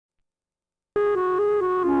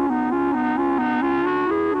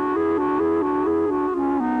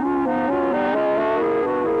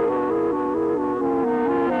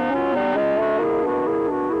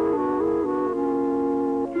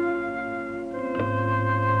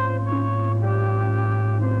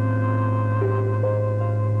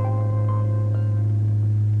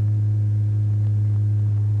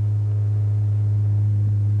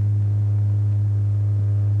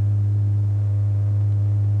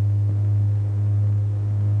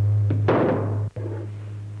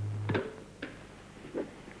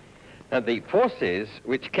The forces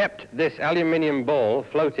which kept this aluminium ball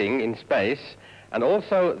floating in space, and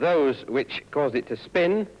also those which caused it to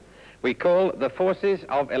spin, we call the forces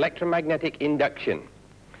of electromagnetic induction.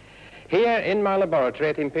 Here in my laboratory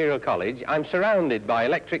at Imperial College, I'm surrounded by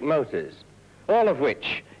electric motors, all of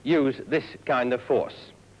which use this kind of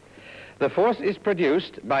force. The force is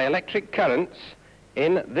produced by electric currents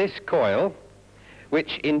in this coil,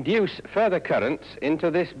 which induce further currents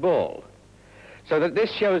into this ball. So that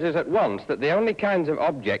this shows us at once that the only kinds of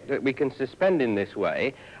objects that we can suspend in this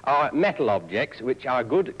way are metal objects, which are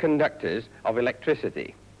good conductors of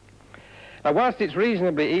electricity. Now, whilst it's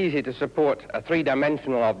reasonably easy to support a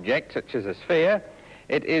three-dimensional object, such as a sphere,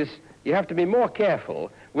 you have to be more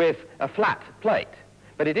careful with a flat plate.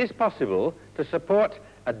 But it is possible to support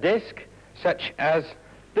a disc such as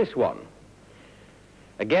this one.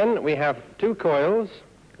 Again, we have two coils,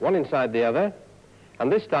 one inside the other,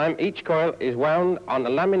 and this time each coil is wound on a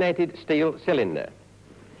laminated steel cylinder.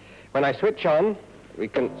 When I switch on, we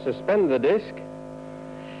can suspend the disc,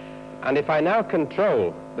 and if I now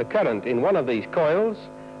control the current in one of these coils,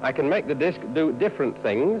 I can make the disc do different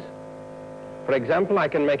things. For example, I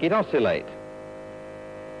can make it oscillate,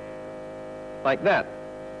 like that.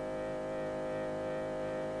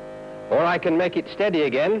 Or I can make it steady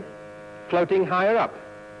again, floating higher up.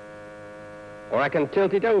 Or I can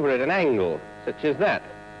tilt it over at an angle, such as that.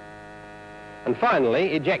 And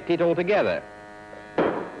finally, eject it altogether.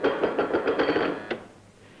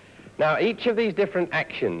 Now, each of these different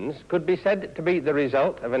actions could be said to be the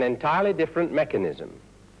result of an entirely different mechanism.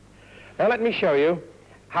 Now, let me show you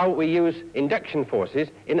how we use induction forces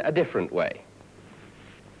in a different way.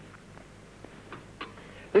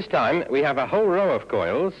 This time, we have a whole row of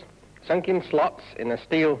coils sunk in slots in a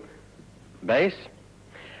steel base,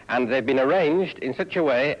 and they've been arranged in such a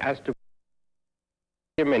way as to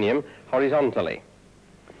aluminium horizontally.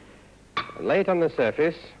 Lay it on the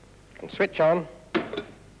surface and switch on.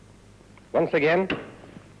 Once again.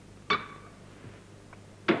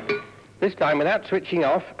 This time, without switching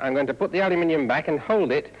off, I'm going to put the aluminium back and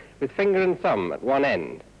hold it with finger and thumb at one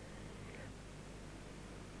end,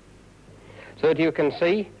 so that you can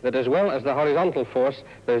see that as well as the horizontal force,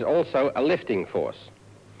 there's also a lifting force.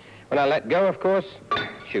 When I let go, of course, it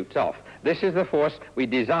shoots off. This is the force we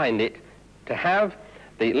designed it to have.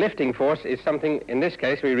 The lifting force is something, in this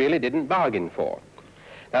case, we really didn't bargain for.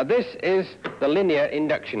 Now, this is the linear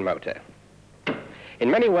induction motor. In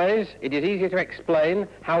many ways, it is easier to explain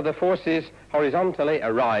how the forces horizontally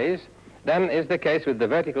arise than is the case with the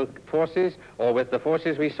vertical forces or with the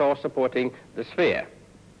forces we saw supporting the sphere.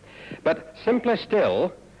 But simpler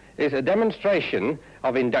still is a demonstration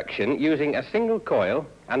of induction using a single coil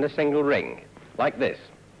and a single ring, like this.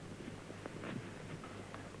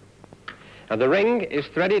 Now, the ring is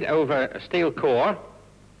threaded over a steel core,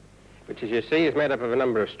 which, as you see, is made up of a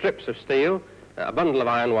number of strips of steel. A bundle of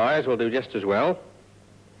iron wires will do just as well.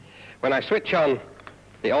 When I switch on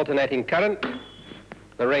the alternating current,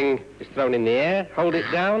 the ring is thrown in the air, hold it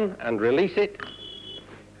down and release it,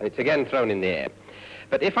 and it's again thrown in the air.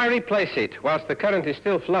 But if I replace it whilst the current is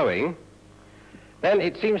still flowing, then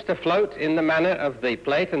it seems to float in the manner of the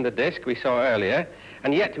plate and the disc we saw earlier,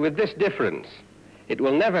 and yet with this difference, it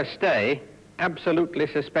will never stay absolutely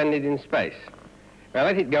suspended in space. When I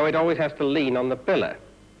let it go, it always has to lean on the pillar.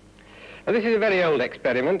 Now, this is a very old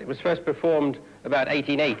experiment. It was first performed about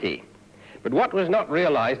 1880. But what was not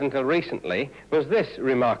realized until recently was this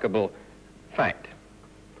remarkable fact.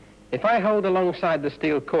 If I hold alongside the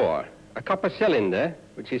steel core a copper cylinder,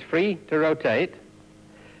 which is free to rotate,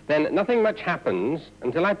 then nothing much happens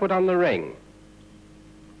until I put on the ring.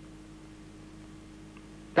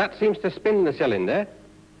 That seems to spin the cylinder,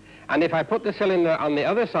 and if I put the cylinder on the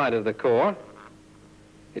other side of the core,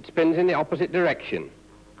 it spins in the opposite direction.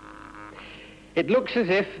 It looks as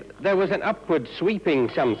if there was an upward sweeping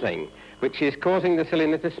something which is causing the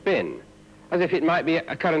cylinder to spin, as if it might be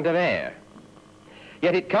a current of air.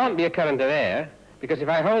 Yet it can't be a current of air, because if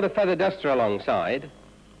I hold a feather duster alongside,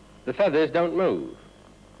 the feathers don't move.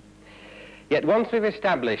 Yet once we've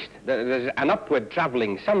established that there's an upward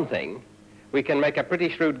traveling something, we can make a pretty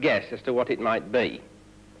shrewd guess as to what it might be.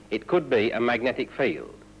 It could be a magnetic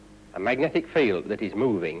field that is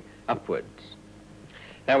moving upwards.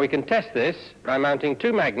 Now, we can test this by mounting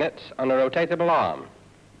two magnets on a rotatable arm.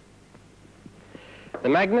 The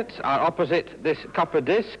magnets are opposite this copper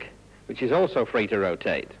disc, which is also free to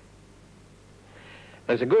rotate.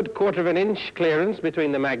 There's a good 1/4 of an inch clearance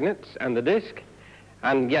between the magnets and the disc,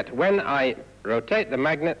 and yet when I rotate the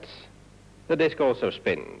magnets, the disc also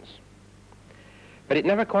spins. But it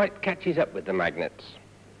never quite catches up with the magnets.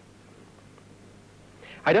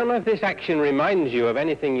 I don't know if this action reminds you of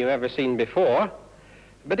anything you've ever seen before,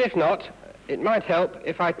 but if not, it might help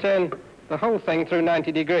if I turn the whole thing through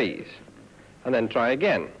 90 degrees and then try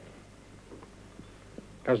again.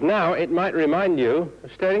 Because now it might remind you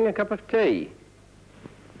of stirring a cup of tea,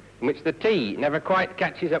 in which the tea never quite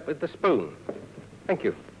catches up with the spoon. Thank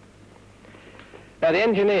you. Now, the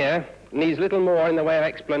engineer needs little more in the way of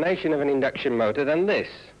explanation of an induction motor than this.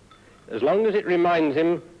 As long as it reminds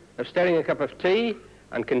him of stirring a cup of tea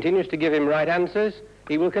and continues to give him right answers,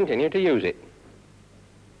 he will continue to use it.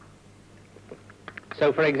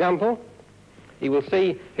 So, for example, he will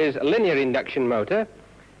see his linear induction motor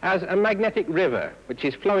as a magnetic river which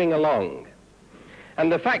is flowing along.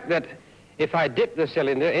 And the fact that if I dip the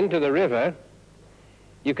cylinder into the river,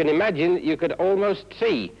 you can imagine you could almost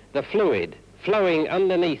see the fluid flowing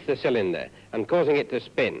underneath the cylinder and causing it to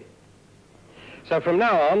spin. So from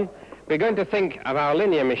now on, we're going to think of our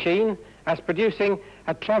linear machine as producing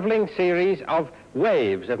a traveling series of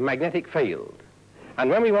waves of magnetic field. And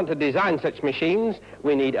when we want to design such machines,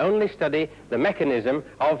 we need only study the mechanism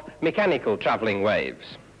of mechanical traveling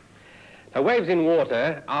waves. Now, waves in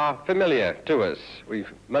water are familiar to us.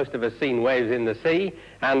 Most of us seen waves in the sea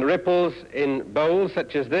and ripples in bowls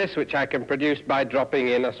such as this, which I can produce by dropping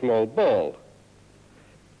in a small ball.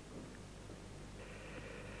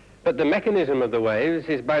 But the mechanism of the waves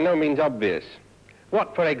is by no means obvious.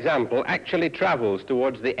 What, for example, actually travels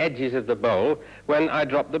towards the edges of the bowl when I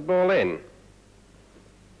drop the ball in?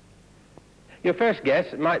 Your first guess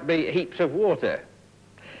might be heaps of water.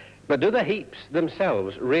 But do the heaps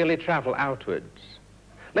themselves really travel outwards?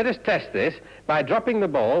 Let us test this by dropping the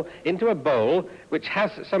ball into a bowl which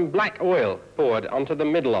has some black oil poured onto the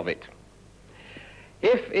middle of it.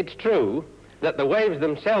 If it's true that the waves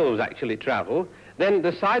themselves actually travel, then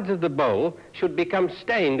the sides of the bowl should become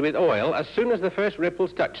stained with oil as soon as the first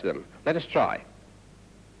ripples touch them. Let us try.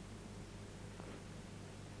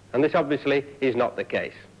 And this obviously is not the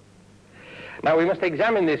case. Now, we must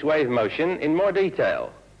examine this wave motion in more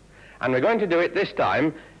detail. And we're going to do it this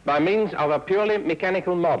time by means of a purely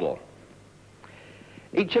mechanical model.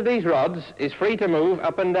 Each of these rods is free to move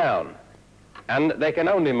up and down, and they can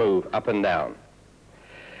only move up and down.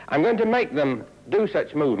 I'm going to make them do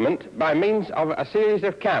such movement by means of a series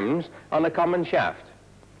of cams on a common shaft.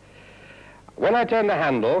 When I turn the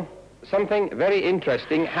handle, something very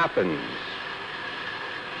interesting happens.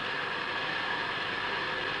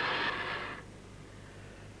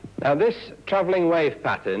 Now, this traveling wave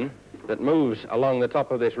pattern that moves along the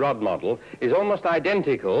top of this rod model is almost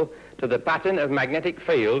identical to the pattern of magnetic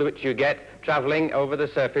field which you get traveling over the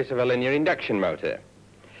surface of a linear induction motor.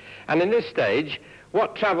 And in this stage,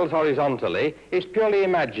 what travels horizontally is purely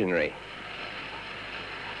imaginary.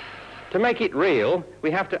 To make it real,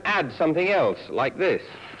 we have to add something else, like this.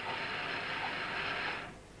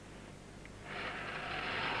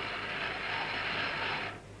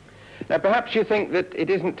 Now, perhaps you think that it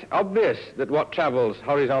isn't obvious that what travels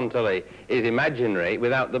horizontally is imaginary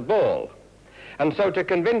without the ball. And so to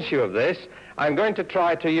convince you of this, I'm going to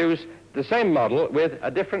try to use the same model with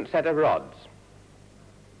a different set of rods.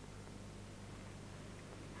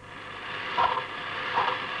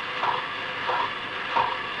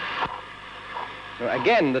 Now,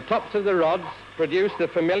 again, the tops of the rods produce the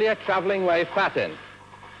familiar traveling wave pattern.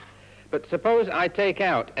 But suppose I take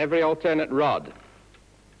out every alternate rod.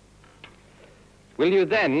 Will you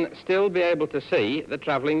then still be able to see the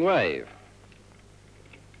traveling wave?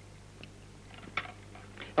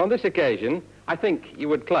 On this occasion, I think you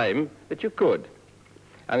would claim that you could,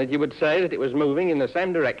 and that you would say that it was moving in the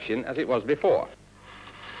same direction as it was before.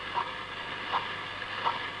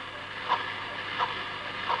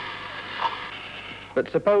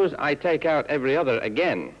 But suppose I take out every other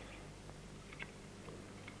again.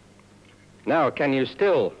 Now, can you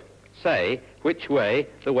still say which way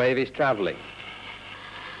the wave is traveling?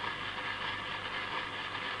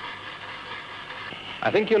 I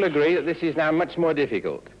think you'll agree that this is now much more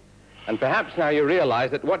difficult. And perhaps now you realize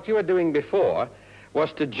that what you were doing before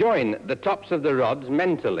was to join the tops of the rods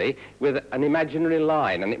mentally with an imaginary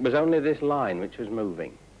line, and it was only this line which was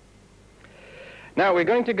moving. Now, we're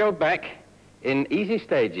going to go back in easy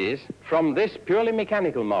stages from this purely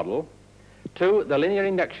mechanical model to the linear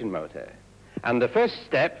induction motor. And the first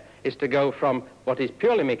step is to go from what is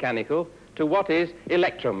purely mechanical to what is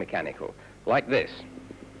electromechanical, like this.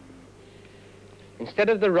 Instead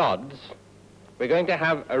of the rods, we're going to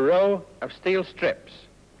have a row of steel strips,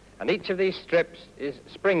 and each of these strips is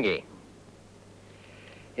springy.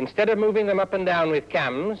 Instead of moving them up and down with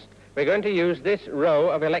cams, we're going to use this row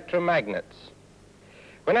of electromagnets.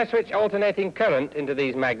 When I switch alternating current into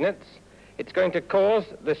these magnets, it's going to cause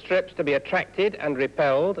the strips to be attracted and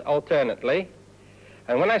repelled alternately.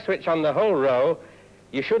 And when I switch on the whole row,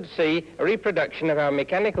 you should see a reproduction of our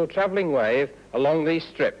mechanical traveling wave along these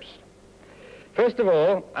strips. First of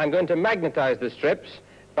all, I'm going to magnetize the strips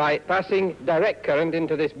by passing direct current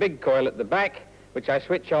into this big coil at the back, which I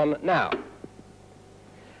switch on now.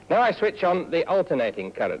 Now I switch on the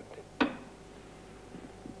alternating current.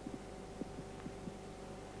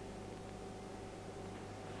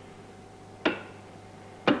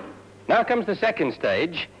 Now comes the second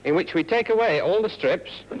stage, in which we take away all the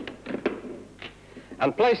strips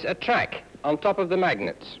and place a track on top of the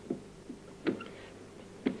magnets.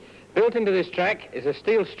 Built into this track is a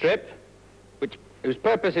steel strip whose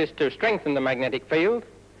purpose is to strengthen the magnetic field.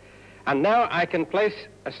 And now I can place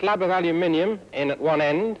a slab of aluminium in at one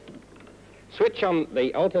end, switch on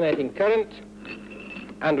the alternating current,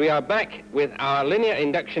 and we are back with our linear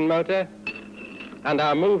induction motor and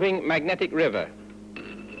our moving magnetic river.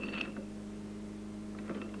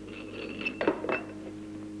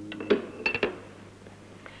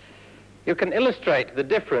 You can illustrate the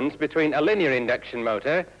difference between a linear induction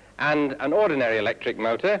motor and an ordinary electric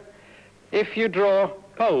motor if you draw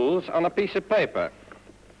poles on a piece of paper,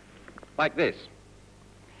 like this.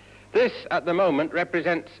 This, at the moment,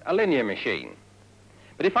 represents a linear machine.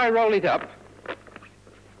 But if I roll it up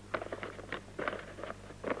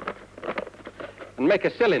and make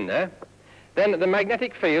a cylinder, then the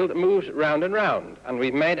magnetic field moves round and round, and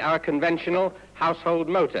we've made our conventional household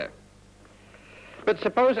motor. But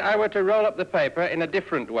suppose I were to roll up the paper in a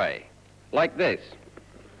different way, like this.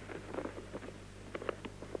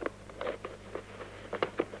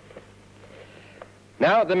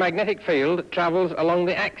 Now the magnetic field travels along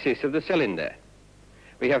the axis of the cylinder.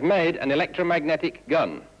 We have made an electromagnetic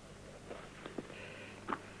gun.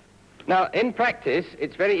 Now, in practice,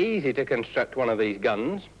 it's very easy to construct one of these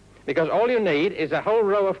guns, because all you need is a whole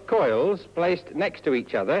row of coils placed next to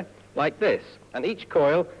each other, like this. And each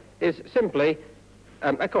coil is simply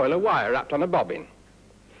a coil of wire wrapped on a bobbin.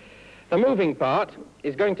 The moving part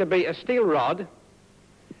is going to be a steel rod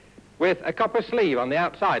with a copper sleeve on the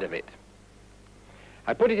outside of it.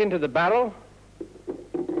 I put it into the barrel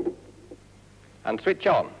and switch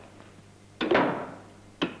on.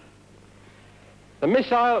 The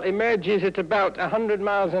missile emerges at about 100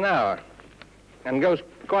 miles an hour and goes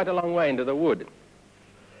quite a long way into the wood.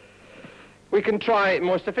 We can try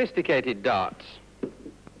more sophisticated darts.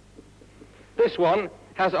 This one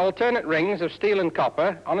has alternate rings of steel and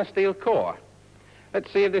copper on a steel core.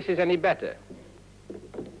 Let's see if this is any better.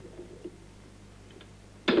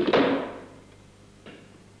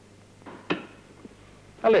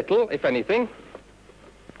 A little, if anything.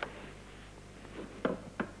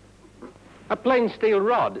 A plain steel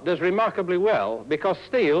rod does remarkably well because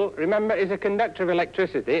steel, remember, is a conductor of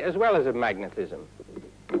electricity as well as of magnetism.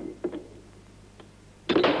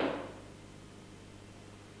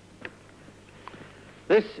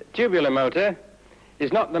 This tubular motor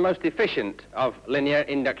is not the most efficient of linear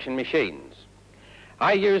induction machines.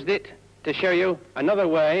 I used it to show you another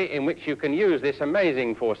way in which you can use this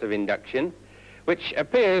amazing force of induction, which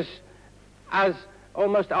appears as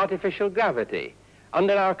almost artificial gravity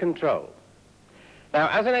under our control. Now,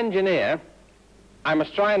 as an engineer, I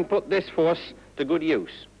must try and put this force to good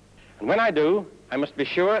use. And when I do, I must be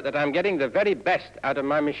sure that I'm getting the very best out of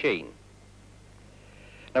my machine.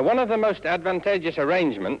 Now, one of the most advantageous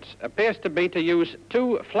arrangements appears to be to use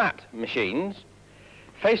two flat machines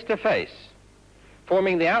face to face,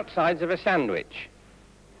 forming the outsides of a sandwich,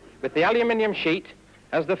 with the aluminium sheet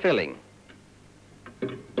as the filling.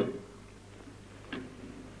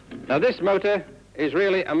 Now, this motor is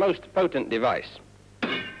really a most potent device.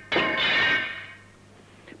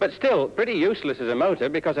 But still, pretty useless as a motor,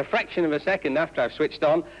 because a fraction of a second after I've switched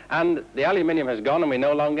on and the aluminium has gone and we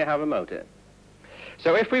no longer have a motor.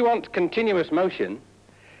 So if we want continuous motion,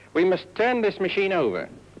 we must turn this machine over.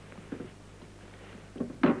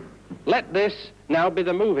 Let this now be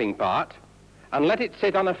the moving part, and let it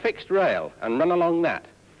sit on a fixed rail and run along that,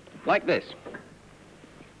 like this.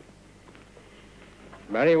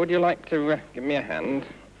 Barry, would you like to give me a hand?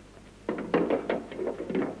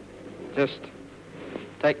 Just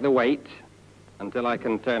take the weight until I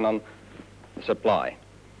can turn on the supply.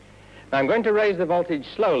 Now I'm going to raise the voltage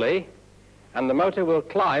slowly, and the motor will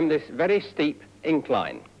climb this very steep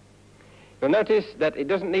incline. You'll notice that it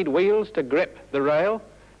doesn't need wheels to grip the rail.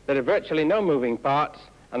 There are virtually no moving parts,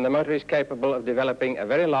 and the motor is capable of developing a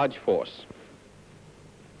very large force.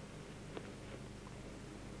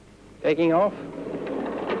 Taking off.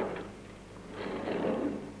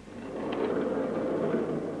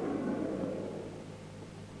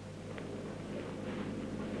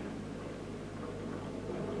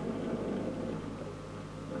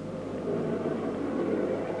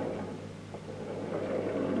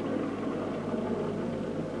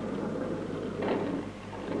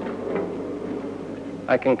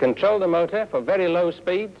 I can control the motor for very low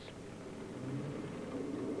speeds,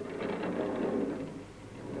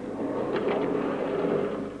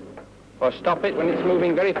 or stop it when it's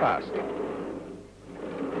moving very fast.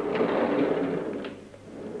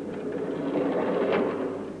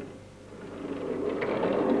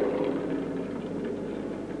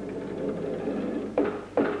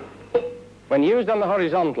 When used on the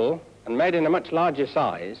horizontal and made in a much larger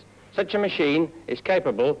size, such a machine is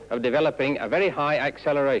capable of developing a very high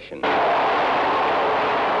acceleration.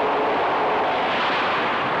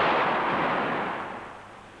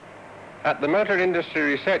 At the Motor Industry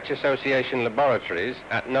Research Association laboratories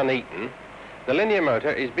at Nuneaton, the linear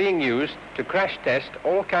motor is being used to crash test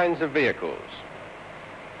all kinds of vehicles.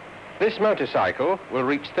 This motorcycle will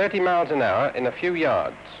reach 30 miles an hour in a few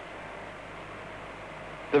yards.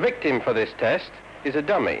 The victim for this test is a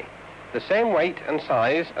dummy, the same weight and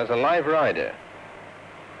size as a live rider.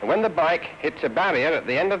 And when the bike hits a barrier at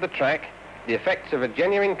the end of the track, the effects of a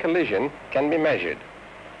genuine collision can be measured.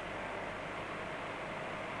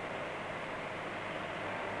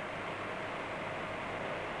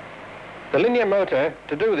 The linear motor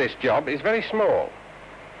to do this job is very small.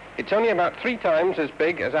 It's only about 3 times as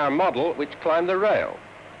big as our model which climbed the rail.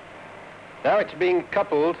 Now it's being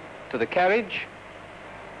coupled to the carriage,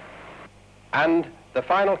 and the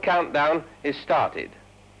final countdown is started.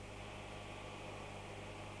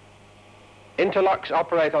 Interlocks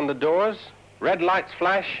operate on the doors, red lights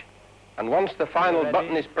flash, and once the final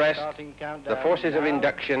button is pressed, the forces of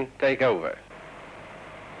induction take over.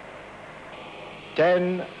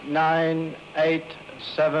 10, 9, 8,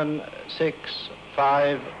 7, 6,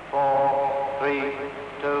 5, 4, 3,